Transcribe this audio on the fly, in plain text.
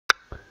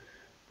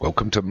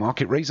Welcome to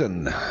Market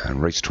Raisin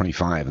and race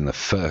 25 and the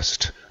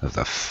first of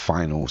the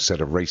final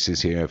set of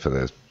races here for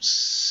the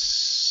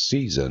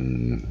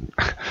season.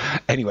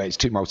 Anyway, it's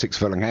 2 mile 6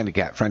 furlong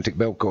handicap. Frantic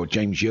Belcourt,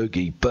 James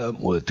Yogi,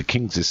 Burntwood, the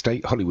King's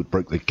Estate, Hollywood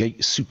Broke the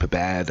Gate, Super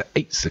Bad,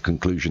 8's the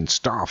Conclusion,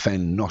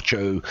 Starfen,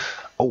 Nocho,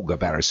 Olga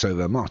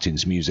Barasova,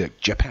 Martin's Music,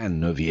 Japan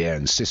Novier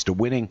and Sister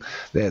Winning.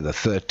 They're the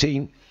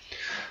 13.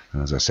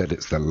 As I said,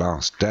 it's the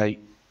last day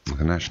of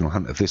the National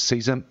Hunt of this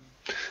season.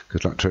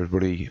 Good luck to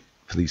everybody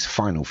for these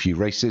final few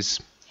races.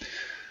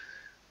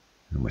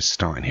 And we're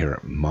starting here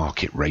at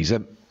Market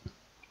Raisin.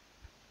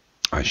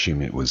 I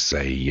assume it was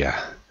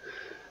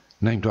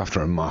named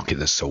after a market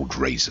that sold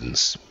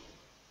raisins.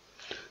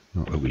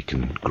 Not that we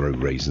can grow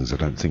raisins, I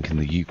don't think, in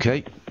the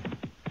UK.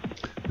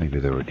 Maybe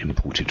they were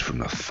imported from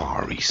the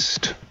Far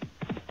East.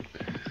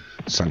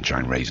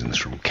 Sunshine raisins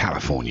from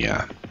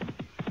California.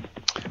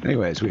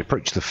 Anyway, as we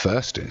approach the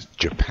first, it's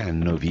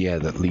Japan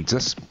Novier that leads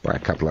us by a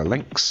couple of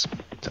lengths.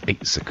 To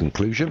 8's the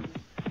Conclusion.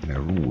 They're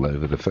all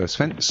over the first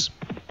fence.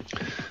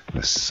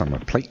 The Summer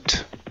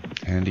Plate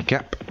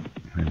Handicap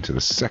into the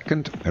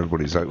second.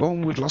 Everybody's like, oh,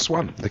 we've lost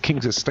one. The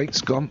King's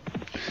Estate's gone.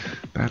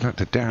 Bad luck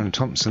to Darren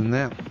Thompson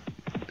there.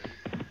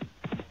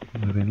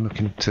 They've been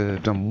looking to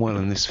have done well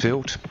in this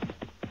field.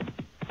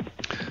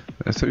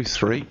 They're through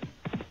 3.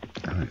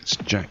 And it's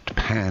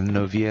Japan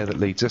Novier that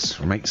leads us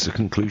from 8's the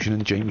Conclusion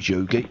and James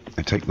Yogi.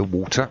 They take the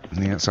water,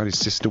 and the outside is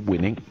Sister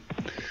Winning.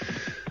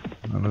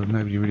 Although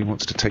nobody really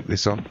wants to take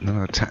this on.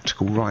 Another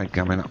tactical ride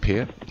coming up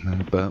here.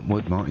 And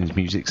Burntwood, Martin's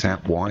Music's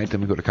out wide.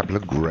 Then we've got a couple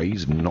of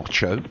greys,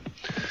 Nocho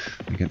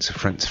against a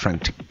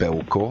Frantic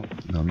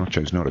Belcourt. No,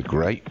 Nocho's not a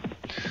grey.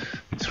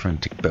 It's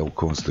Frantic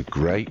Belcourt's the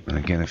grey. And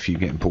again, a few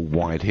getting pulled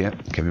wide here.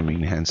 Kevin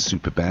Meanhand's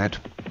Super Bad.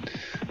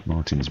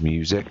 Martin's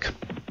Music.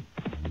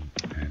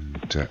 And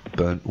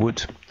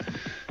Burntwood.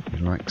 He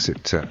likes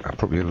it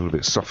probably a little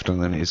bit softer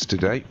than it is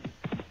today.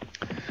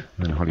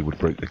 And then Hollywood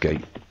Broke the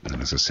Gate. And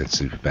as I said,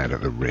 Super Bad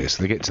at the rear.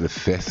 So they get to the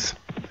 5th.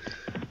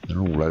 They're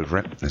all over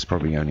it. There's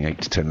probably only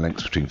 8 to 10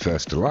 lengths between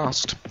first to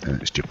last.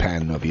 And it's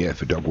Japan Novier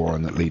for Doug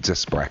Warren that leads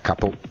us by a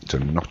couple to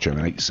Nocho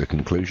and 8's the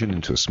Conclusion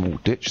into a small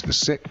ditch. The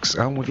 6.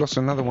 Oh, we've lost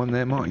another one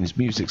there. Martin's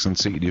Music's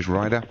unseated his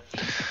rider.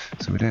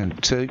 So we're down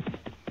 2.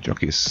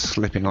 Jockey is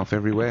slipping off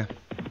everywhere.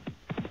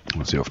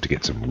 What's he off to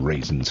get some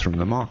raisins from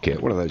the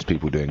market? What are those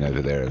people doing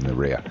over there in the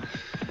rear?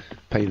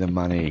 Pay the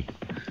money.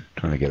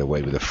 Trying to get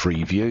away with a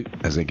free view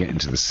as they get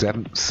into the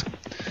 7th.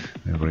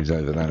 Everybody's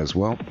over that as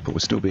well, but we're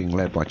still being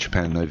led by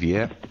Japan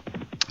Novier.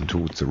 And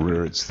towards the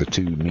rear, it's the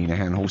 2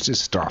 Meanahan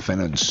horses,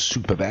 Starfen and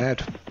Super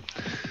Bad.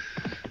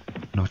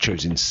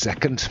 Nocho's in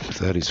 2nd.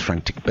 3rd is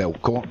Frantic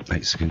Belcourt.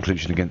 8's the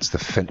Conclusion against the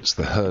fence,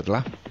 the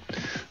Hurdler.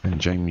 Then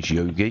James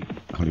Yogi.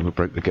 Hollywood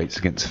Broke the Gates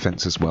against the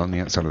fence as well. And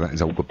the outside of that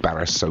is Olga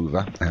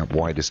Barasova. Out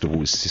widest of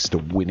all is Sister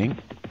Winning.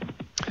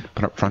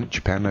 But up front,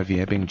 Japan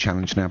Novier being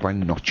challenged now by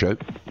Nocho,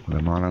 with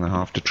a mile and a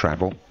half to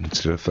travel, and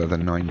still a further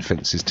 9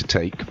 fences to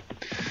take.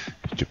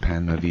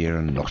 Japan Novier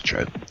and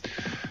Nocho.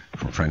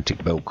 From Frantic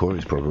Belcourt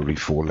is probably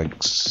 4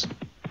 lengths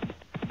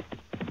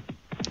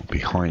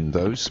behind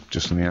those.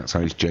 Just on the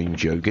outside is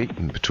James Yogi,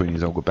 and between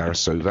is Olga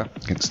Barasova.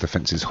 Against the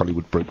fences,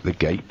 Hollywood Broke the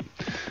Gate.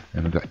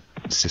 And we've got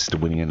Sister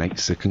Winning and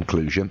 8's the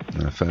Conclusion,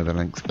 and a further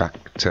length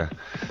back to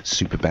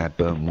Super Bad,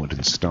 Burntwood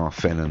and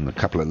Starfen and a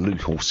couple of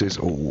loose horses.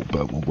 Oh,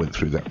 Burntwood went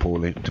through that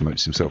poorly,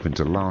 demotes himself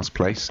into last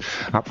place.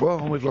 Up,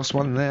 well, we've lost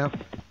one there.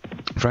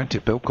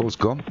 Frantic Belcourt's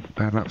gone.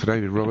 Bad luck for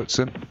David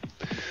Robertson.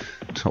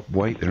 Top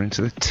weight, they're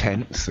into the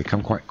 10th. They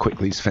come quite quick,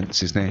 these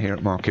fences now here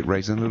at Market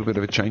Raisin. A little bit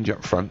of a change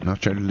up front.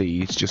 Nocho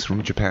leads just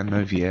from Japan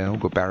Novier.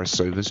 Olga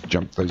Barasova's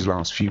jumped those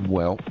last few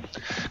well.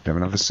 They have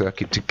another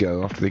circuit to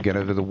go after they get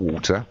over the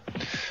water.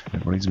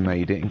 Everybody's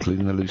made it,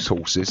 including the loose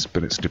horses,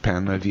 but it's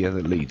Japan Novier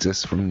that leads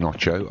us from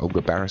Nocho,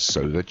 Olga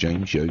Barasova,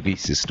 James Yogi,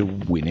 Sister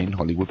Winning.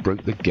 Hollywood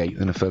Broke the Gate,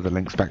 then a further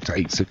length back to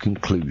 8's the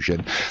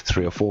Conclusion.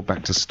 3 or 4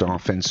 back to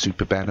Starfen,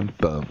 Super Bad and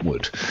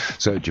Burntwood.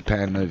 So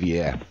Japan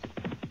Novier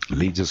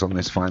leads us on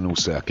this final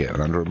circuit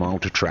and under a mile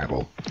to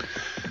travel.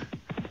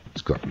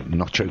 It's got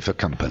Nocho for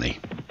company.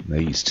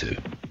 These 2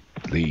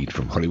 lead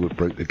from Hollywood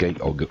Broke the Gate,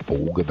 Olga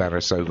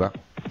Barasova,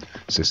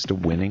 Sister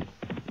Winning.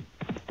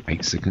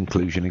 8's the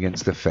Conclusion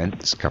against the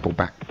fence. Couple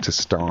back to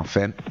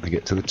Starfen. They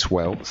get to the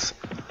 12th.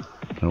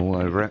 And all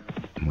over it.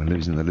 And we're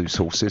losing the loose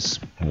horses,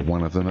 or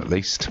one of them at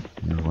least.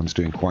 The other one's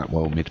doing quite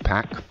well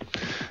mid-pack.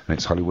 And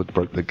it's Hollywood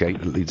Broke the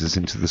Gate that leads us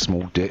into the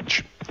small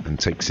ditch and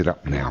takes it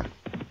up now.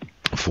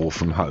 4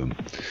 from home.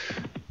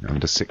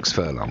 Under 6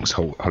 furlongs,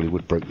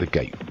 Hollywood Broke the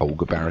Gate,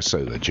 Olga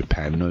Barasova,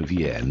 Japan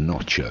Novier,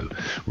 Nocho.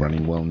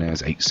 Running well now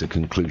is 8's the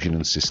Conclusion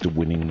and Sister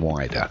Winning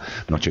wider.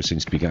 Nocho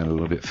seems to be going a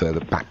little bit further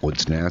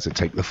backwards now as they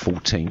take the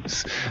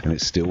 14th. And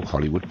it's still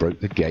Hollywood Broke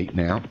the Gate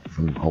now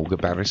from Olga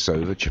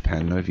Barasova,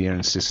 Japan Novier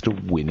and Sister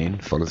Winning.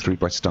 Followed through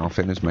by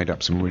Starfen, has made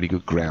up some really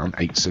good ground.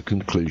 8's the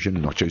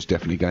Conclusion. Nocho's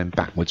definitely going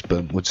backwards.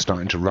 Burntwood's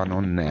starting to run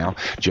on now.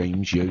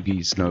 James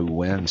Yogi's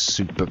nowhere and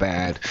Super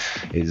Bad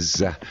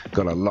is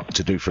got a lot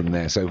to do from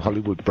there. So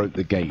Hollywood Hollywood Broke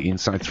the Gate.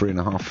 Inside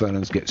 3.5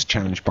 furlongs gets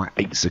challenged by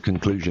Eight's a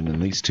Conclusion,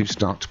 and these two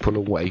start to pull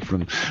away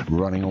from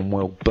Running On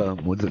Well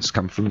Burntwood, that's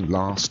come from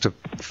last to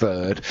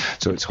third.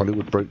 So it's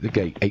Hollywood Broke the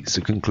Gate, Eight's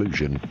a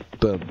Conclusion,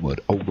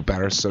 Burntwood, Olga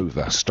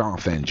Barasova,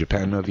 Starfen,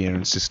 Japan Novier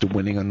and Sister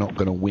Winning are not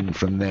going to win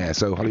from there.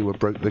 So Hollywood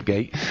Broke the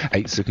Gate,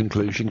 Eight's a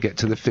Conclusion, get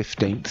to the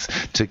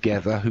 15th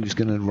together. Who's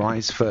going to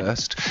rise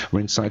first? We're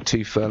inside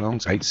 2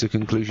 furlongs. Eight's a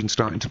Conclusion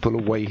starting to pull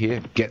away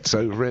here, gets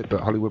over it,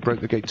 but Hollywood Broke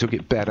the Gate took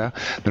it better.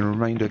 The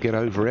remainder get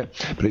over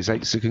it, but it's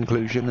Eight's a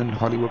Conclusion and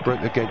Hollywood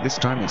Broke the Gate. This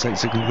time it's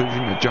Eight's a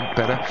Conclusion, a jump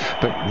better,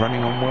 but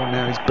Running On Well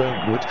now is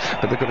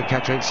Burntwood, but they've got to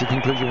catch Eight's a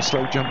Conclusion, a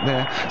slow jump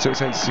there. So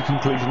it's Eight's a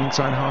Conclusion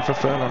inside half a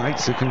furlong.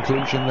 Eight's a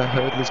Conclusion, the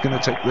hurdler's going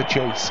to take the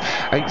chase.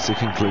 Eight's a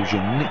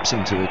Conclusion nips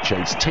into the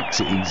chase, takes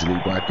it easily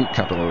by a good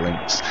couple of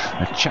lengths.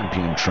 A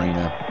champion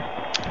trainer,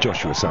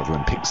 Joshua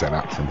Sutherland, picks that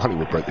up from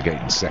Hollywood Broke the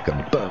Gate in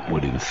second,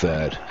 Burntwood in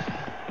third.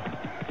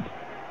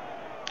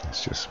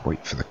 Let's just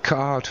wait for the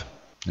card.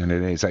 And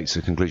it is Eight's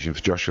a Conclusion for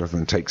Joshua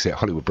Sutherland, takes it.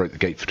 Hollywood Broke the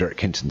Gate for Derek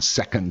Hinton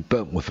second.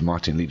 Burntwood for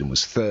Martin Leedham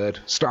was third.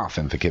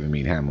 Starfen for Kevin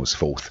Meanham was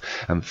fourth.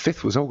 And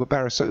fifth was Olga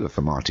Barasova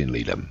for Martin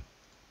Leedham.